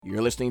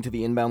You're listening to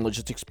the Inbound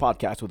Logistics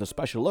Podcast with a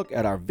special look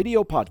at our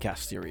video podcast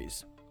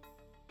series.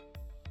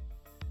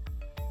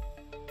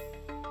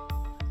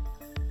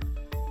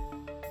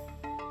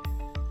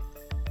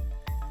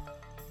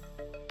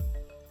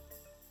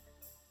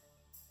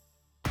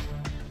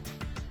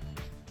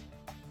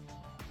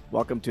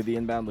 Welcome to the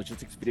Inbound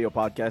Logistics Video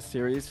Podcast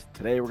series.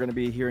 Today we're going to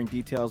be hearing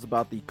details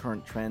about the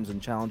current trends and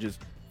challenges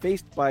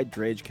faced by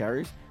drayage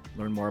carriers.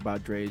 Learn more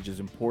about Drayage's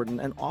important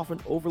and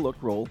often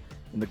overlooked role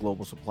in the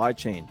global supply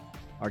chain.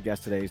 Our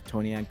guest today is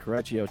Toni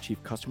Careccio,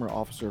 Chief Customer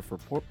Officer for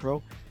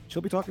PortPro.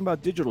 She'll be talking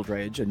about digital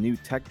drayage, a new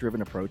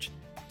tech-driven approach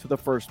to the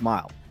first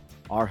mile.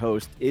 Our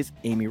host is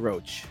Amy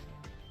Roach.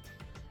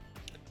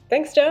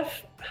 Thanks,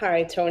 Jeff.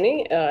 Hi,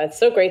 Toni. It's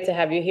so great to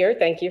have you here.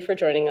 Thank you for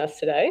joining us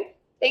today.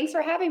 Thanks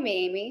for having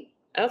me, Amy.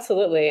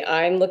 Absolutely.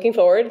 I'm looking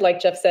forward,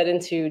 like Jeff said,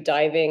 into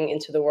diving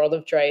into the world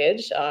of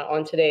drayage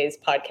on today's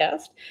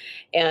podcast.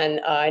 And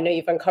I know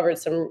you've uncovered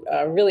some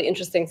really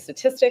interesting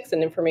statistics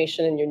and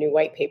information in your new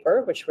white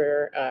paper, which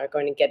we're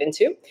going to get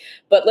into.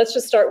 But let's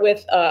just start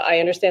with, I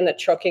understand that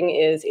trucking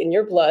is in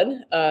your blood.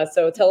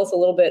 So tell us a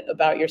little bit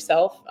about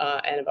yourself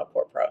and about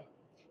PortPro.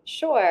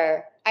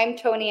 Sure. I'm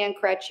Toni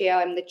Careccio.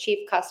 I'm the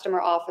Chief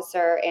Customer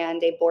Officer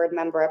and a board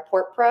member at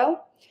PortPro.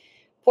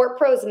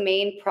 PortPro's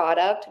main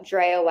product,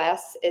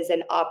 Drayage, is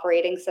an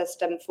operating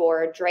system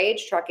for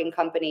drayage trucking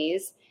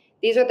companies.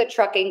 These are the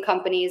trucking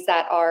companies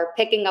that are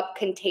picking up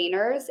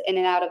containers in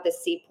and out of the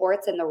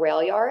seaports and the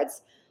rail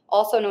yards,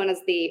 also known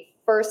as the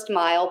first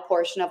mile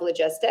portion of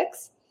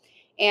logistics.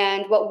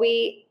 And what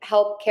we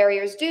help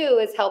carriers do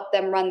is help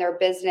them run their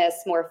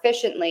business more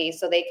efficiently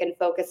so they can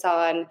focus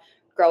on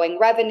growing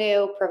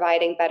revenue,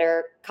 providing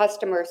better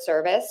customer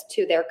service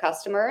to their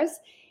customers,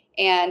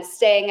 and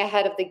staying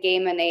ahead of the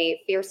game in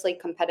a fiercely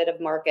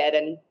competitive market.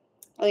 And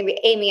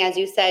Amy, as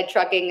you said,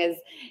 trucking is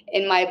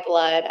in my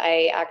blood.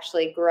 I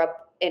actually grew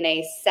up in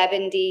a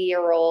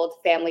 70-year-old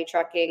family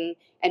trucking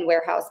and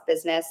warehouse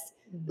business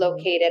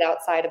located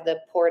outside of the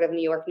port of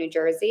New York, New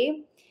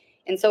Jersey.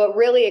 And so what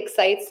really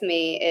excites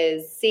me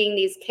is seeing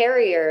these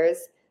carriers,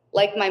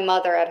 like my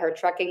mother at her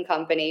trucking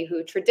company,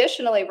 who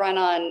traditionally run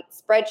on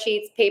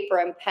spreadsheets, paper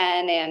and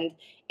pen, and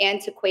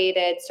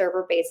antiquated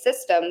server-based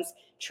systems,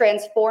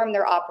 transform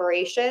their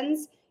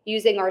operations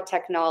using our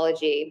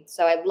technology.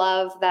 So I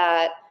love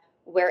that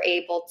we're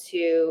able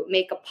to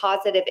make a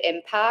positive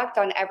impact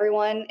on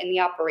everyone in the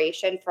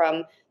operation,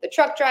 from the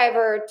truck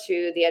driver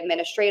to the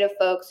administrative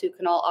folks, who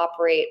can all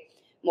operate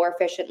more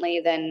efficiently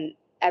than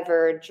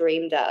ever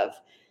dreamed of.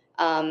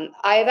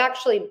 I've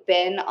actually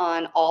been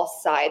on all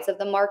sides of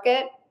the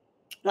market.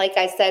 Like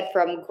I said,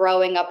 from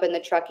growing up in the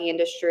trucking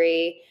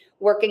industry,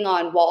 working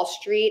on Wall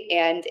Street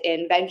and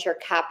in venture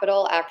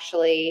capital,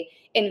 actually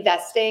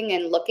investing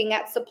and looking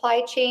at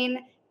supply chain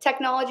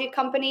technology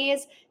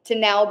companies, to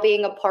now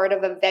being a part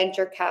of a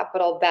venture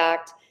capital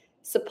backed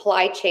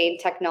supply chain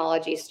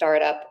technology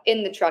startup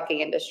in the trucking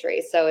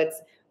industry. So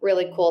it's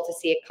really cool to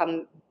see it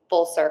come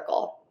full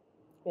circle.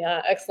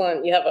 Yeah,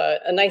 excellent. You have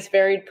a nice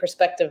varied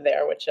perspective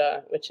there, which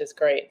is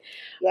great.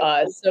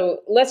 Yep. So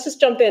let's just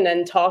jump in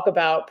and talk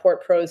about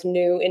PortPro's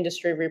new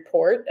industry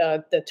report,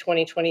 the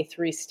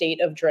 2023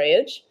 State of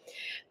Drayage.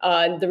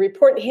 The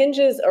report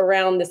hinges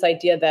around this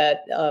idea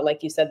that,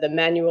 like you said, the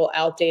manual,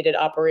 outdated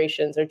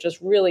operations are just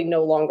really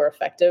no longer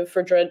effective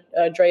for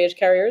drayage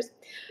carriers.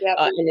 Yep.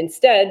 And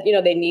instead,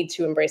 they need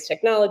to embrace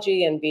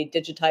technology and be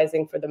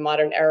digitizing for the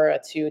modern era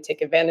to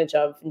take advantage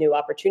of new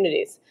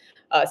opportunities.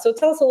 So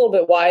tell us a little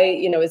bit why,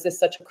 is this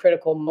such a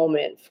critical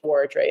moment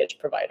for drayage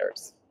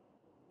providers?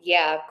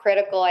 Yeah,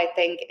 critical, I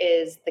think,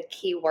 is the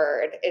key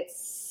word.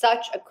 It's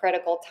such a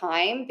critical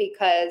time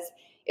because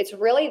it's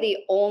really the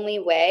only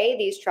way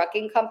these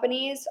trucking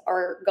companies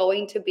are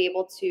going to be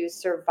able to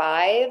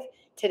survive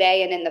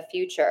today and in the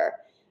future.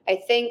 I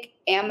think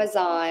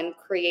Amazon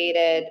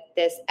created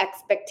this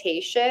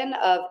expectation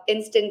of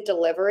instant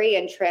delivery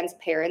and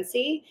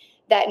transparency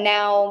that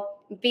now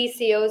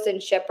BCOs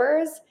and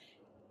shippers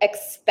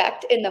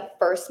expect in the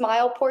first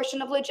mile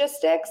portion of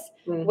logistics,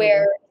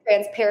 where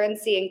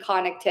transparency and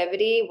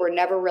connectivity were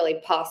never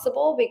really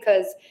possible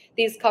because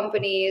these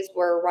companies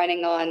were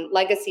running on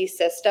legacy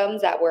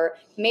systems that were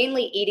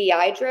mainly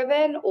EDI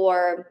driven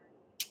or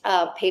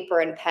paper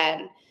and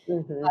pen.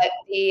 But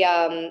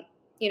the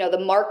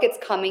market's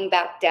coming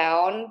back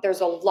down.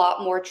 There's a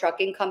lot more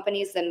trucking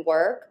companies than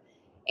work,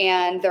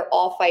 and they're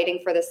all fighting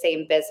for the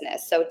same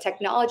business. So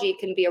technology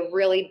can be a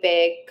really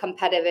big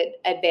competitive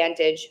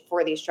advantage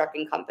for these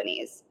trucking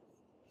companies.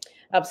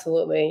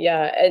 Absolutely.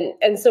 Yeah.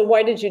 And so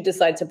why did you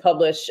decide to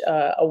publish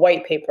a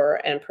white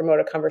paper and promote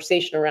a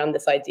conversation around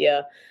this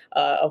idea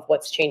of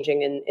what's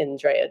changing in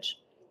drayage?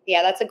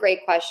 Yeah, that's a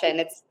great question.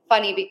 It's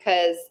funny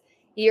because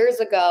years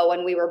ago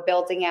when we were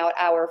building out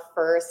our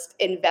first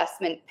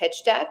investment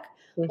pitch deck,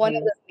 one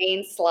of the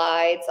main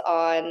slides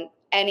on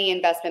any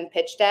investment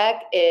pitch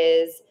deck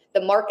is the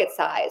market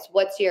size.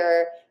 What's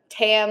your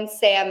TAM,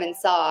 SAM, and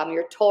SOM,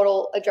 your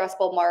total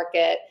addressable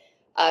market,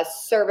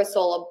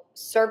 serviceable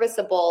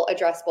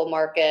addressable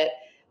market,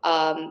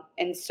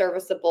 and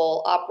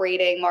serviceable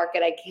operating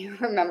market. I can't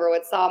remember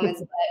what SOM is,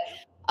 but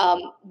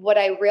What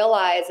I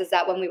realized is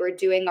that when we were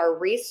doing our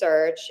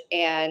research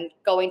and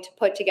going to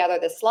put together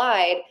the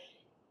slide,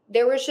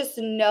 there was just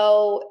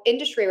no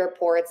industry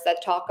reports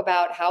that talk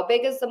about how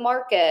big is the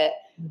market,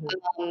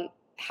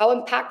 how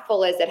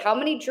impactful is it, how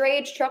many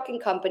drayage trucking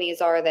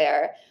companies are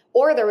there,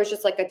 or there was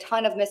just like a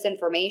ton of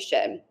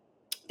misinformation.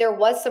 There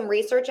was some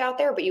research out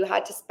there, but you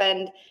had to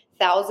spend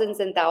thousands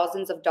and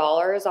thousands of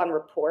dollars on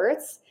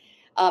reports.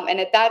 And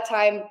at that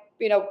time,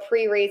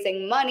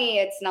 pre-raising money,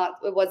 it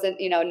wasn't,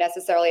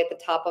 necessarily at the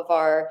top of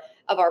our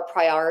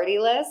priority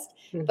list.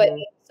 But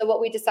so what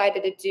we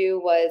decided to do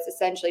was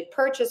essentially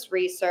purchase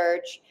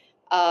research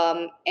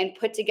and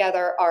put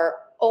together our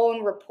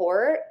own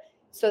report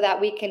so that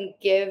we can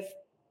give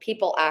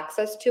people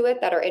access to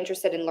it that are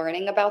interested in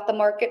learning about the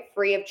market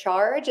free of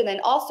charge, and then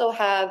also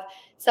have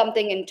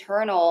something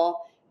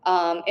internal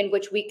in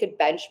which we could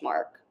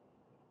benchmark.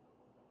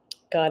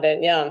 Got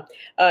it. Yeah.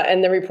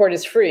 And the report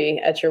is free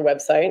at your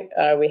website.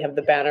 We have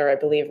the banner, I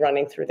believe,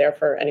 running through there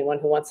for anyone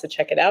who wants to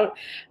check it out.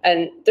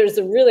 And there's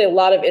really a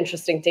lot of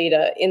interesting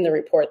data in the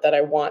report that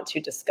I want to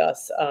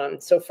discuss.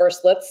 So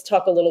first, let's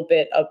talk a little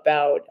bit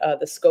about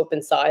the scope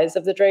and size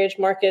of the drayage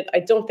market. I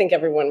don't think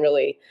everyone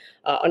really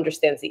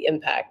understands the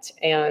impact.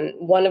 And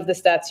one of the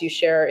stats you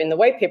share in the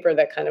white paper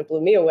that kind of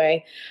blew me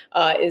away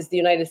is the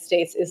United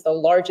States is the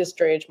largest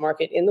drayage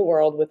market in the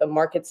world, with a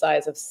market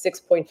size of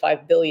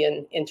 $6.5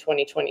 billion in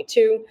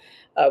 2022.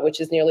 Which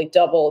is nearly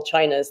double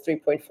China's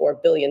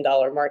 $3.4 billion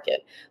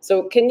market.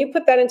 So can you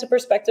put that into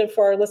perspective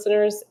for our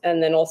listeners?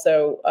 And then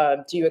also,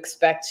 do you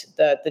expect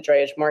that the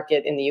drayage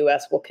market in the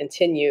US will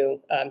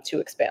continue to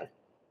expand?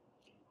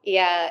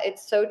 Yeah,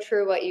 it's so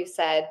true what you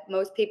said.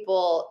 Most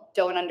people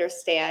don't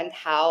understand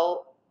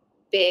how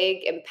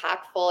big,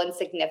 impactful, and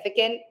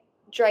significant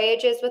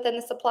drayage is within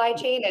the supply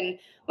chain. And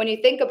when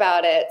you think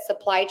about it,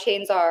 supply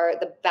chains are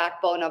the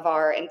backbone of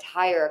our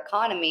entire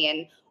economy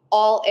and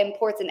all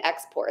imports and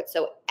exports.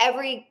 So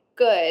every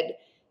good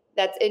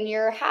that's in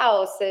your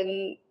house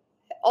and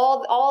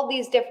all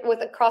these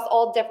different across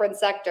all different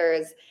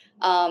sectors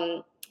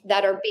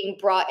that are being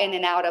brought in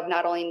and out of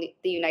not only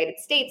the United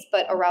States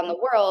but around the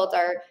world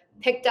are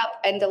picked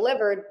up and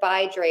delivered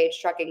by drayage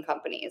trucking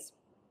companies.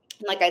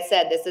 Like I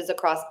said, this is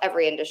across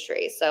every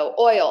industry. So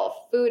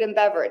oil, food and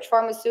beverage,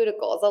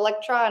 pharmaceuticals,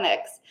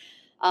 electronics.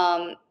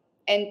 And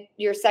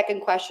your second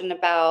question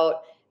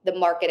about the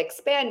market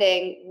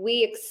expanding,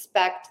 we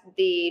expect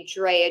the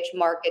drayage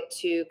market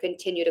to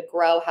continue to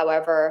grow.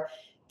 However,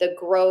 the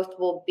growth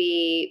will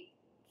be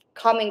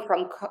coming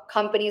from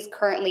companies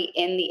currently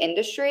in the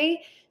industry.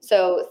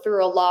 So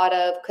through a lot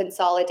of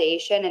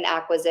consolidation and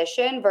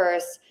acquisition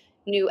versus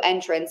new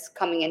entrants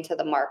coming into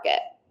the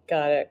market.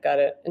 Got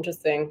it.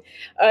 Interesting.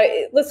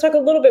 Let's talk a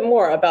little bit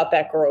more about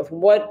that growth.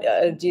 What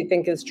do you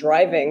think is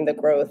driving the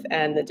growth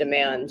and the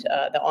demand,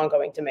 the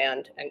ongoing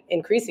demand and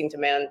increasing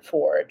demand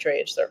for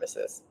drayage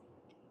services?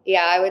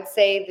 Yeah, I would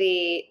say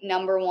the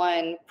number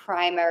one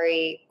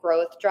primary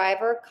growth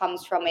driver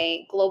comes from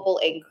a global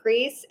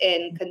increase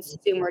in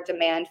consumer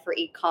demand for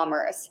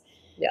e-commerce.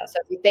 Yeah. So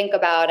if you think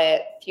about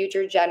it,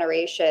 future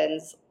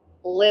generations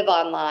live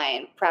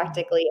online.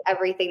 Practically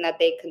everything that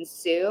they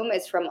consume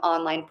is from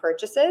online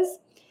purchases.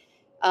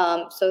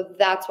 So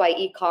that's why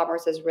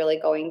e-commerce is really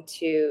going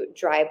to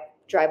drive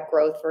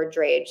growth for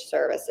drayage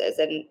services.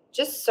 And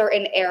just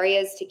certain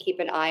areas to keep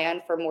an eye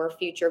on for more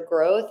future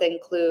growth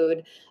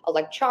include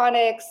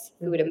electronics,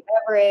 food and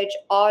beverage,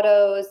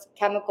 autos,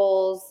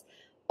 chemicals,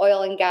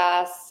 oil and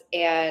gas,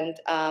 and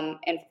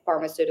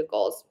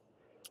pharmaceuticals.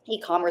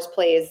 E-commerce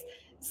plays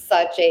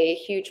such a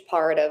huge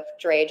part of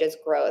drayage's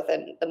growth,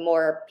 and the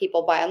more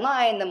people buy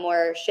online, the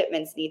more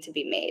shipments need to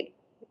be made.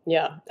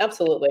 Yeah,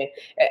 absolutely.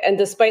 And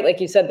despite, like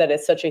you said, that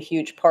it's such a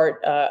huge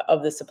part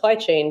of the supply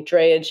chain,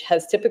 drayage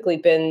has typically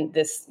been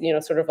this,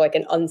 sort of like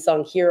an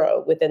unsung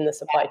hero within the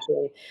supply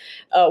chain.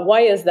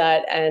 Why is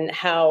that, and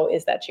how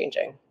is that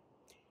changing?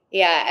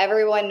 Yeah,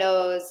 everyone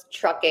knows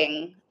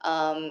trucking.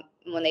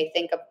 When they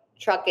think of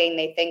trucking,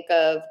 they think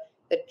of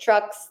the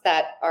trucks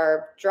that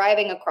are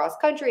driving across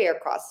country or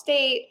across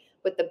state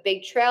with the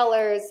big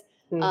trailers.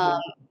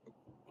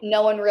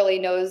 No one really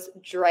knows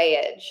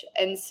drayage.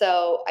 And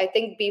so I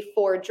think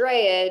before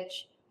COVID,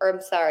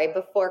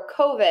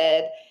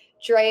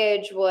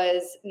 drayage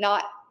was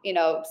not,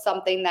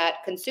 something that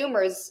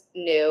consumers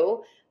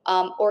knew,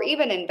 or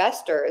even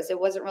investors. It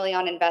wasn't really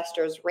on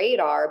investors'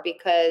 radar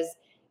because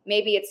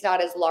maybe it's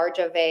not as large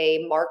of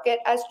a market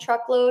as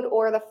truckload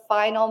or the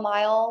final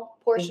mile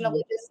portion of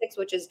logistics,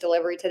 which is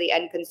delivery to the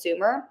end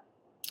consumer.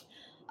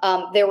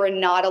 There were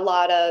not a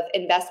lot of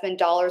investment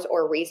dollars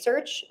or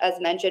research,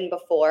 as mentioned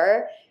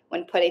before,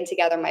 when putting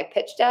together my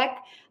pitch deck,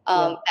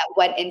 that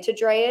went into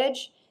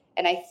drayage.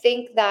 And I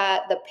think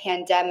that the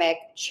pandemic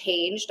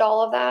changed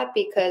all of that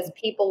because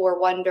people were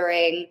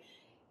wondering,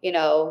 they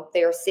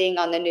were seeing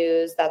on the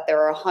news that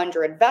there are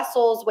 100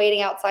 vessels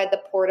waiting outside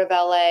the port of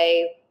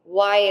LA.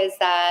 Why is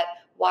that?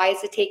 Why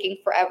is it taking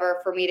forever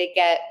for me to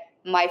get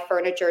my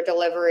furniture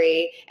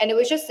delivery? And it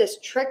was just this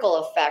trickle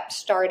effect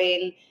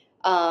starting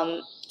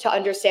to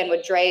understand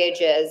what drayage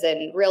is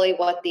and really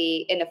what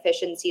the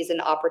inefficiencies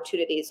and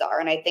opportunities are.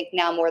 And I think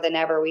now more than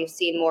ever, we've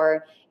seen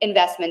more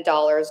investment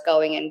dollars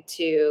going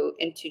into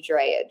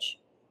drayage.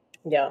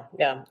 Yeah,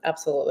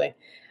 absolutely.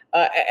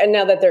 And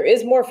now that there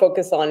is more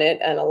focus on it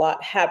and a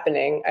lot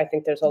happening, I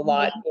think there's a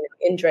lot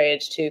in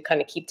drayage to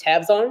kind of keep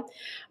tabs on.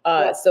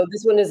 So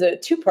this one is a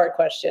two-part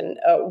question.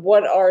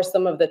 What are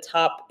some of the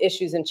top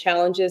issues and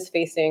challenges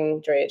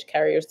facing drayage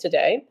carriers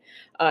today?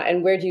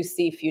 And where do you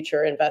see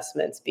future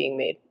investments being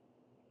made?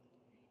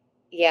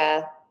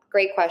 Yeah,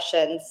 great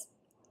questions.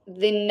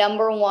 The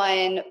number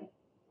one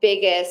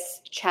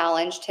biggest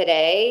challenge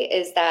today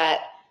is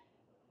that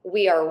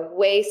we are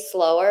way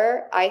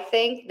slower, I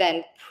think,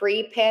 than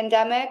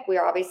pre-pandemic. We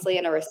are obviously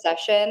in a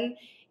recession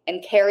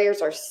and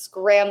carriers are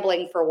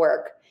scrambling for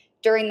work.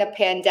 During the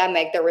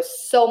pandemic, there was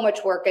so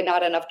much work and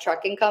not enough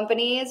trucking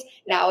companies.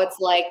 Now it's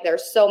like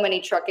there's so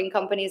many trucking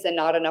companies and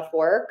not enough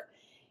work.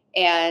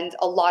 And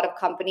a lot of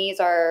companies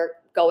are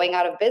going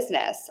out of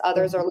business.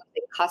 Others are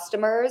losing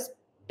customers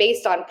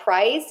based on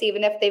price.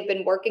 Even if they've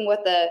been working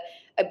with a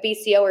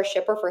BCO or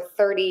shipper for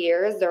 30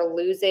 years, they're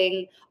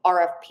losing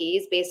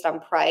RFPs based on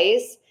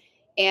price.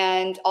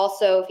 And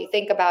also, if you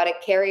think about it,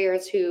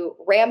 carriers who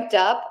ramped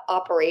up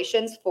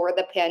operations for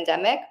the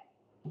pandemic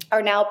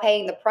are now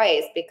paying the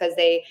price because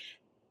they,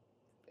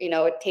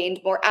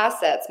 attained more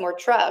assets, more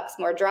trucks,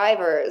 more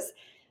drivers.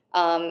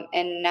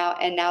 And now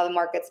the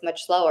market's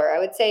much slower. I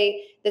would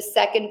say the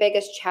second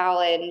biggest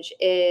challenge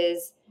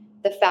is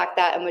the fact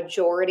that a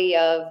majority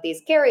of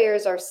these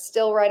carriers are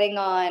still running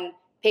on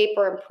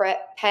paper and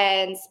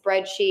pen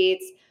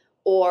spreadsheets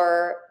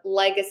or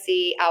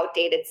legacy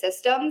outdated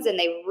systems, and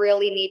they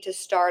really need to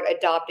start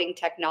adopting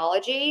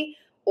technology,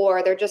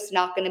 or they're just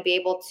not going to be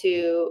able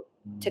to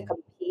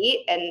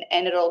compete,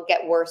 and it'll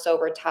get worse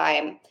over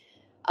time.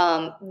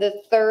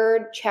 The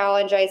third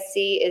challenge I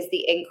see is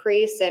the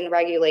increase in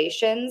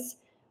regulations,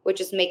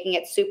 which is making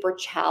it super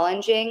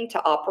challenging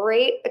to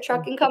operate a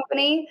trucking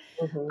company.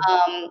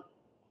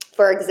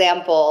 For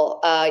example,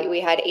 we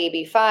had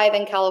AB5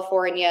 in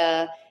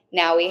California.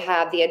 Now we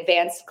have the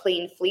Advanced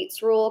Clean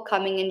Fleets rule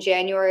coming in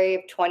January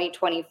of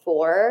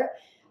 2024,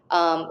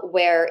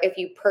 where if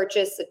you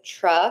purchase a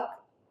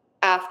truck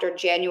after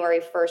January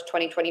 1st,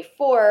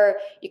 2024,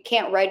 you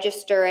can't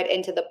register it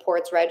into the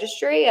port's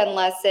registry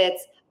unless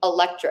it's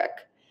electric.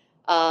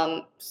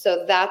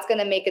 So that's going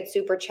to make it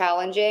super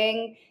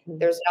challenging.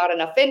 There's not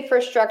enough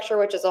infrastructure,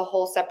 which is a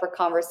whole separate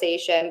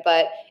conversation,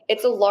 but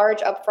it's a large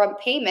upfront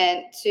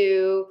payment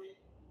to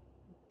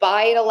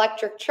buy an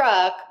electric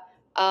truck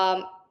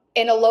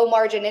in a low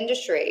margin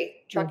industry.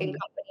 Trucking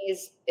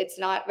companies, it's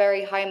not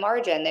very high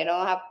margin. They're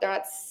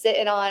not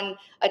sitting on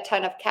a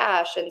ton of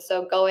cash. And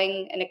so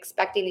going and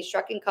expecting these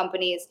trucking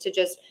companies to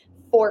just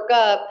fork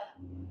up,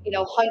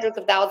 hundreds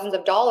of thousands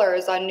of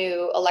dollars on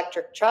new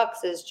electric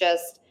trucks is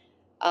just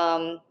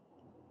not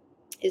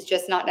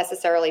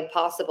necessarily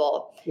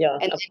possible. Yeah,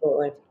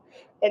 absolutely.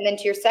 And then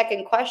to your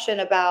second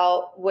question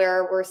about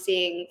where we're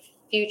seeing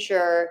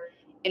future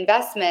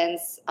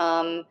investments,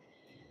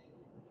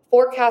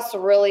 forecasts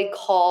really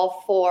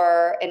call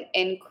for an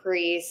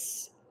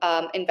increase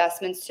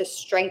investments to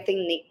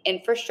strengthen the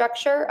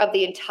infrastructure of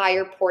the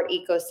entire port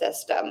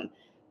ecosystem,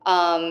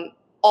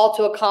 all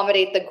to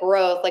accommodate the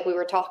growth like we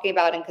were talking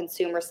about in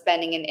consumer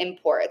spending and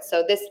imports.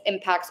 So this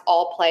impacts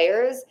all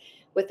players,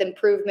 with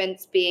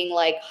improvements being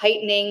like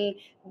heightening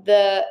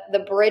the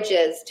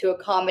bridges to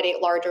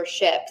accommodate larger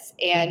ships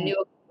and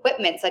new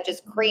equipment such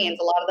as cranes.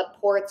 A lot of the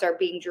ports are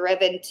being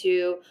driven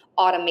to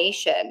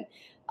automation.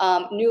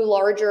 New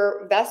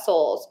larger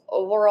vessels,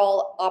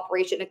 overall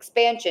operation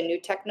expansion,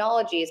 new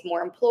technologies,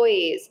 more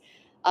employees.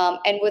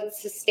 And with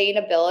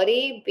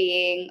sustainability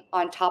being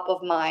on top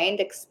of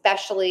mind,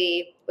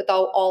 especially with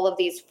all of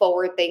these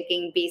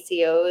forward-thinking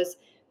BCOs,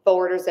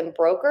 forwarders, and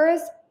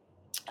brokers,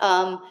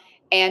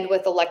 and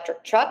with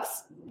electric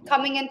trucks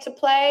coming into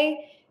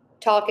play,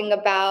 talking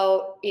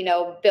about,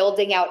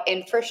 building out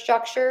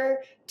infrastructure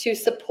to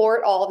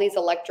support all these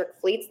electric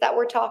fleets that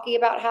we're talking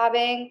about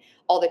having,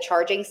 all the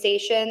charging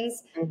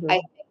stations, I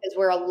think is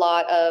where a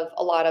lot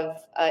of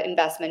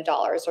investment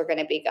dollars are going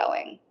to be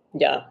going.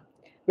 Yeah,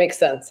 makes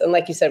sense. And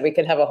like you said, we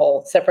could have a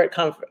whole separate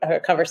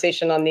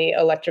conversation on the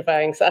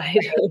electrifying side.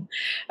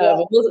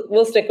 But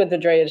we'll stick with the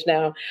drayage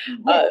now.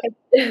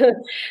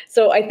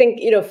 So I think,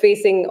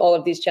 facing all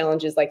of these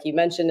challenges, like you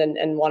mentioned,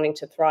 and wanting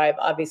to thrive,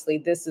 obviously,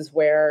 this is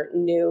where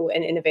new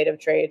and innovative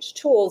drayage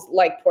tools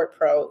like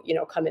PortPro,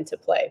 come into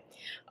play.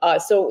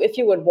 So if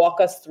you would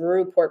walk us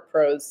through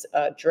PortPro's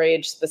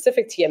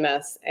drayage-specific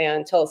TMS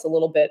and tell us a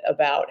little bit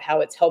about how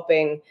it's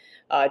helping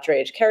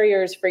drayage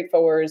carriers, freight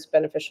forwarders,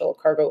 beneficial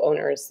cargo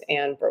owners,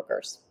 and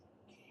brokers.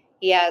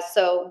 Yeah,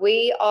 so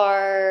we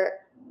are,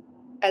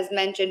 as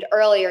mentioned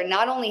earlier,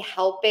 not only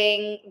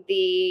helping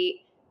the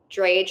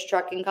drayage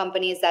trucking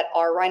companies that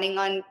are running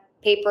on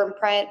paper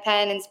and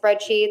pen and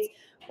spreadsheets,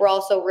 we're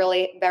also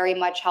really very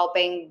much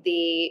helping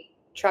the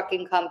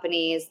trucking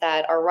companies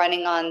that are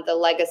running on the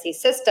legacy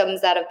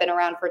systems that have been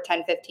around for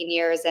 10, 15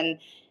 years and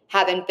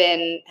haven't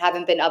been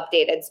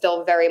updated,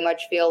 still very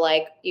much feel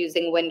like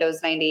using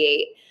Windows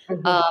 98.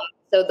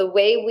 So the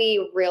way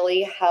we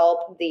really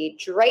help the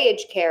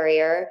drayage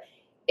carrier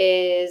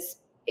is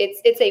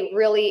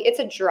it's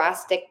a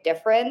drastic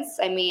difference.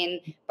 I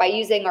mean, by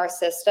using our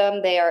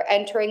system, they are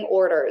entering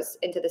orders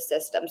into the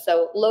system.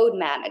 So load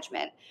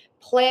management,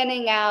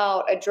 planning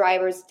out a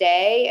driver's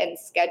day and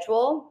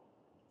schedule,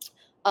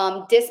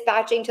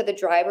 dispatching to the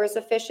drivers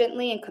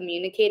efficiently and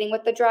communicating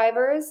with the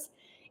drivers,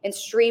 and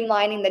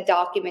streamlining the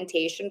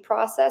documentation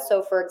process.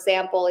 So for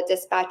example, a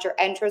dispatcher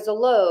enters a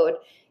load,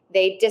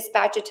 they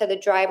dispatch it to the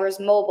driver's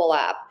mobile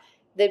app.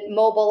 The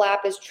mobile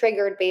app is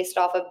triggered based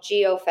off of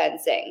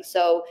geofencing.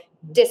 So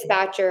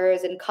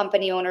dispatchers and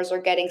company owners are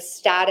getting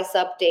status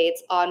updates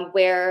on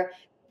where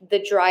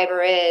the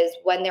driver is,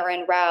 when they're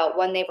en route,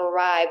 when they've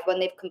arrived, when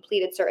they've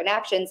completed certain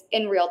actions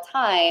in real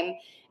time.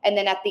 And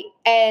then at the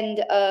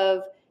end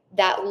of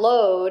that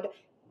load,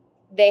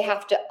 they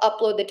have to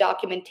upload the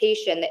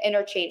documentation, the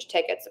interchange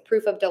tickets, the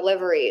proof of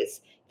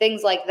deliveries,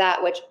 things like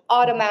that, which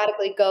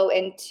automatically go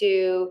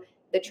into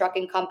the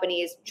trucking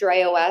company's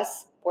Drayage,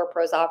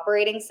 PortPro's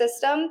operating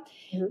system,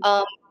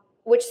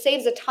 which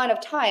saves a ton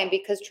of time,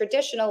 because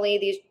traditionally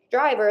these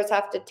drivers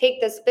have to take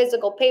this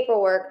physical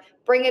paperwork,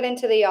 bring it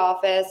into the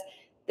office.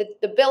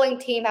 The billing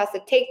team has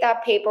to take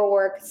that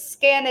paperwork,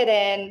 scan it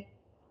in,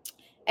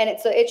 and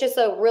it's just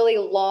a really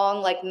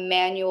long, like,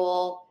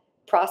 manual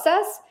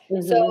process.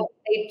 So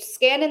they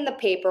scan in the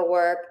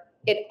paperwork,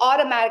 it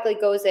automatically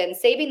goes in,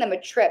 saving them a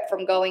trip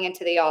from going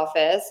into the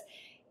office,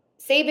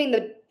 saving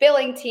the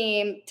billing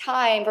team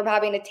time from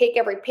having to take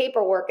every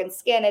paperwork and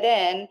scan it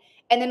in,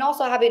 and then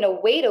also having to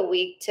wait a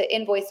week to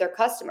invoice their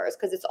customers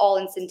because it's all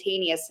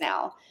instantaneous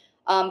now.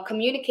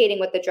 Communicating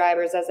with the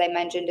drivers, as I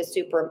mentioned, is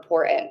super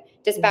important.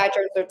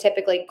 Dispatchers are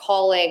typically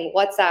calling,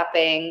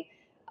 WhatsApping,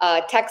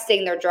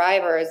 texting their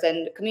drivers,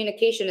 and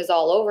communication is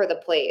all over the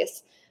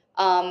place.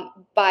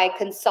 By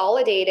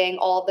consolidating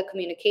all of the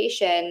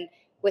communication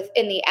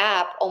within the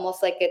app,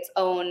 almost like its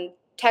own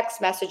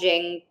text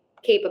messaging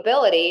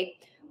capability,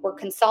 we're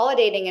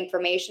consolidating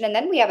information, and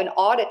then we have an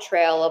audit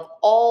trail of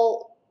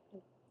all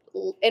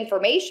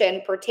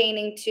information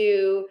pertaining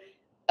to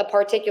a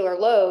particular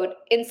load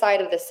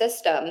inside of the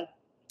system,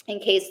 in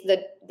case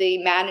the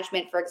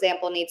management, for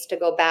example, needs to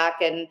go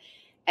back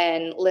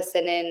and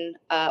listen in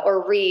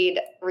or read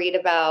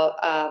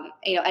about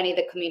any of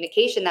the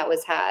communication that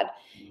was had.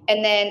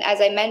 And then,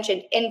 as I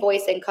mentioned,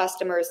 invoicing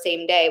customers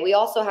same day. We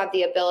also have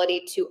the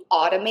ability to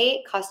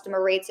automate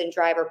customer rates and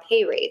driver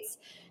pay rates.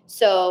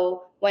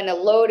 So when a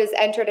load is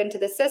entered into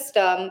the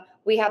system,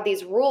 we have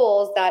these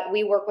rules that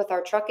we work with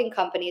our trucking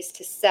companies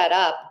to set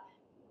up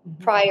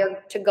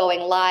prior to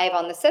going live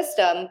on the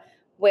system,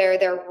 where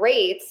their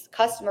rates,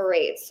 customer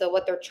rates, so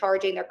what they're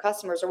charging their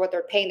customers or what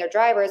they're paying their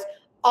drivers,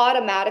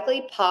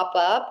 automatically pop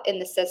up in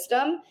the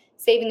system,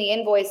 saving the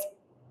invoice,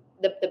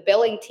 the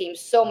billing team,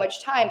 so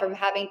much time from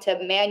having to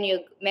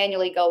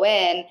manually go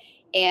in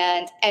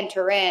and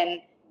enter in,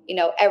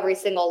 every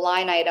single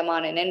line item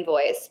on an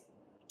invoice.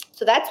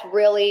 So that's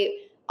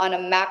really, on a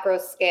macro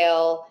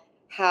scale,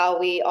 how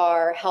we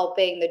are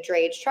helping the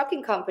drayage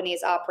trucking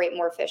companies operate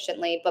more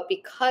efficiently. But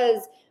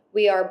because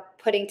we are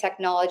putting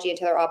technology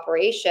into their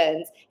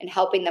operations and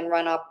helping them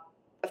run up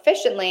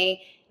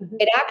efficiently,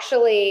 it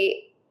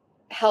actually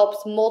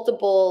helps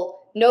multiple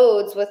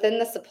nodes within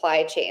the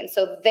supply chain.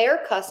 So their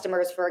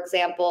customers, for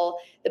example,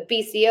 the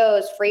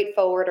BCOs, freight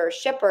forwarders,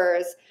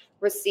 shippers,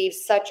 receive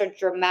such a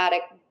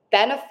dramatic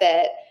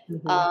benefit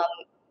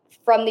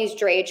from these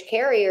drayage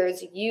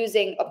carriers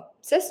using a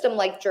system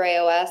like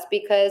Drayage,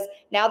 because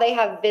now they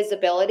have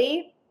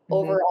visibility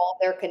over all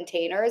their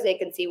containers. They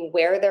can see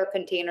where their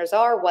containers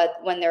are,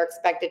 when they're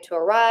expected to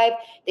arrive.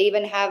 They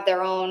even have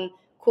their own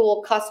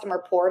cool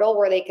customer portal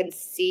where they can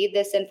see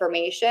this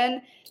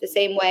information the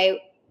same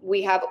way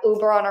we have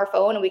Uber on our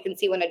phone and we can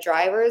see when a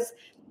driver's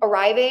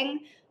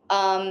arriving.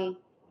 And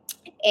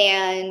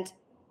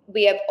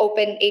we have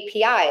open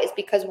APIs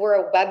because we're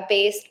a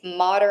web-based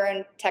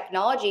modern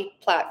technology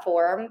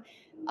platform.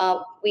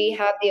 We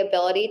have the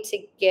ability to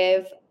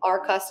give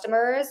our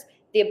customers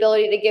the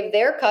ability to give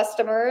their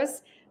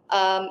customers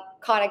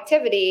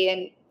connectivity,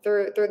 and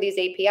through these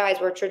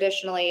APIs, where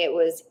traditionally it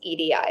was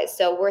EDIs.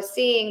 So we're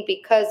seeing,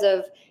 because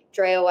of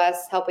Drayage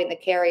helping the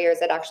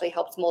carriers, it actually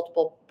helps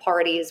multiple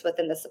parties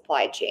within the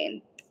supply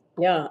chain.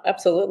 Yeah,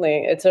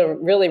 absolutely. It's a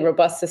really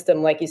robust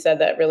system, like you said,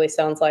 that really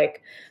sounds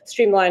like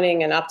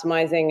streamlining and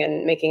optimizing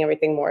and making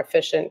everything more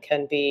efficient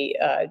can be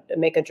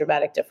make a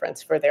dramatic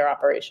difference for their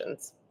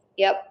operations.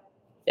 Yep.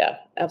 Yeah,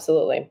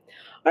 absolutely.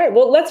 All right,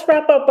 well, let's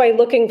wrap up by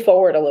looking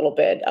forward a little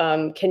bit.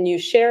 Can you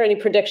share any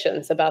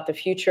predictions about the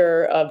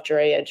future of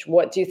drayage?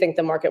 What do you think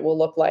the market will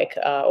look like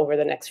over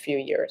the next few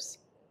years?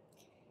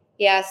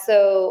 Yeah,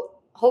 so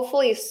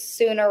hopefully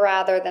sooner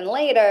rather than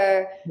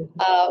later,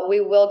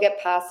 we will get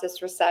past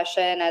this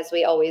recession, as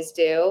we always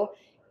do.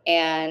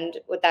 And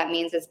what that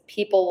means is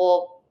people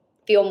will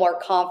feel more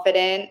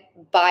confident,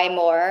 buy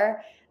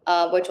more,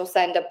 which will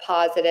send a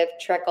positive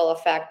trickle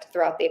effect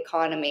throughout the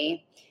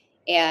economy.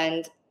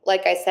 And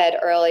like I said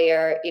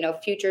earlier,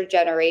 future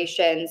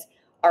generations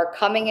are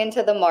coming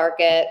into the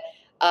market.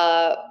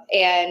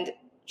 And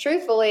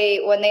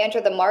truthfully, when they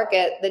enter the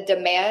market, the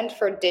demand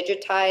for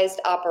digitized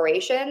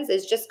operations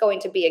is just going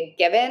to be a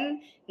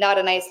given, not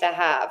a nice to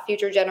have.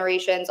 Future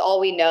generations, all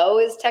we know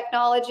is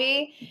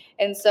technology.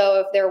 And so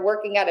if they're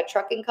working at a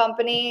trucking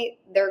company,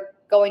 they're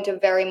going to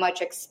very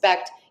much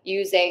expect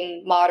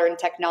using modern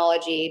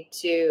technology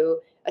to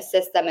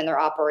assist them in their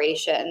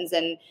operations.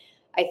 And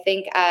I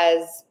think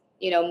as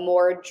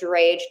more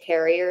drayage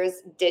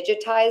carriers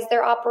digitize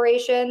their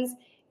operations,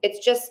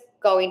 it's just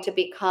going to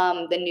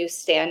become the new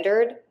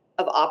standard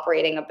of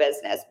operating a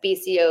business.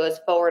 BCOs,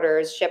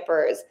 forwarders,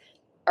 shippers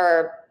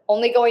are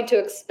only going to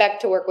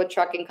expect to work with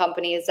trucking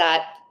companies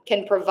that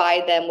can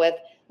provide them with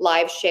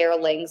live share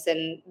links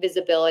and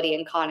visibility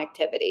and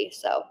connectivity.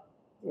 So,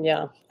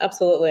 yeah,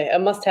 absolutely. A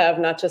must have,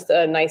 not just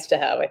a nice to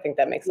have. I think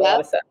that makes a lot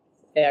of sense.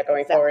 Yeah,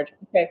 going forward.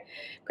 Okay,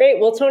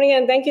 great. Well, Toni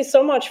Ann, thank you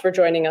so much for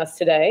joining us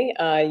today.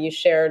 You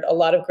shared a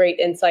lot of great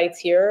insights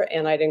here,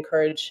 and I'd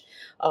encourage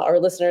our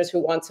listeners who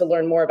want to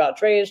learn more about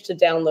drayage to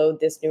download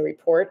this new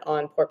report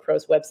on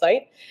PortPro's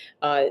website.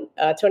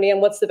 Toni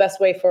Ann, what's the best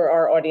way for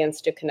our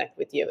audience to connect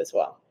with you as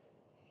well?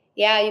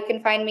 Yeah, you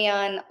can find me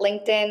on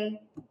LinkedIn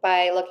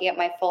by looking at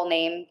my full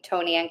name,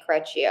 Toni Ann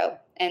Careccio.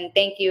 And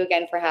thank you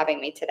again for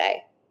having me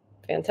today.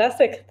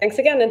 Fantastic. Thanks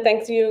again. And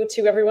thanks you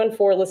to everyone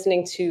for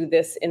listening to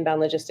this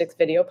Inbound Logistics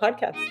video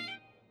podcast.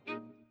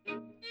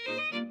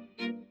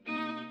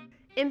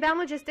 Inbound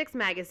Logistics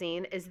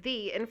Magazine is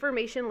the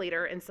information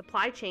leader in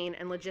supply chain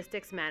and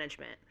logistics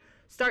management.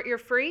 Start your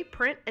free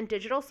print and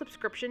digital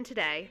subscription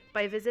today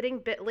by visiting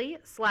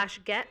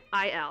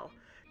bit.ly/getil.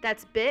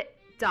 That's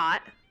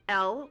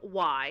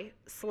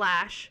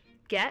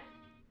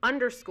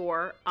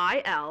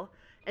bit.ly/get_IL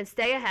and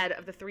stay ahead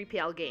of the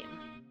 3PL game.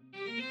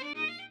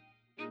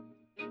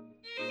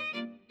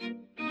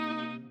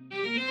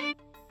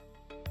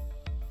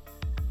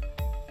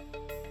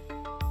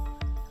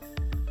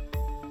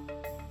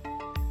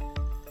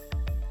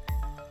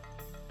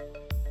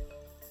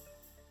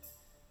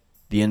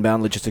 The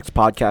Inbound Logistics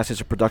Podcast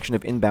is a production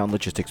of Inbound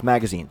Logistics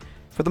Magazine.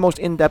 For the most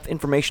in-depth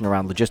information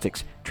around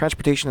logistics,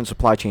 transportation, and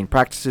supply chain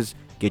practices,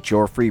 get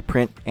your free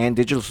print and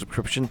digital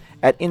subscription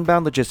at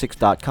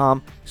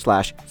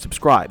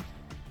inboundlogistics.com/subscribe.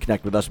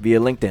 Connect with us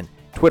via LinkedIn,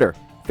 Twitter,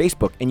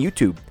 Facebook, and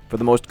YouTube for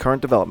the most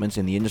current developments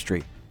in the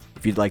industry.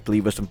 If you'd like to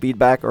leave us some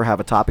feedback or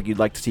have a topic you'd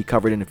like to see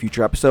covered in a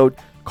future episode,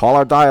 call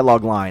our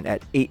dialogue line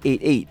at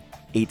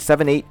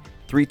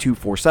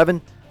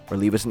 888-878-3247 or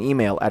leave us an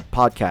email at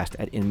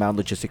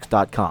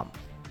podcast@inboundlogistics.com.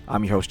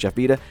 I'm your host, Jeff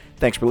Vita.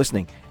 Thanks for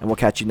listening, and we'll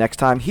catch you next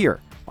time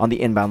here on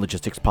the Inbound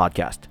Logistics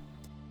Podcast.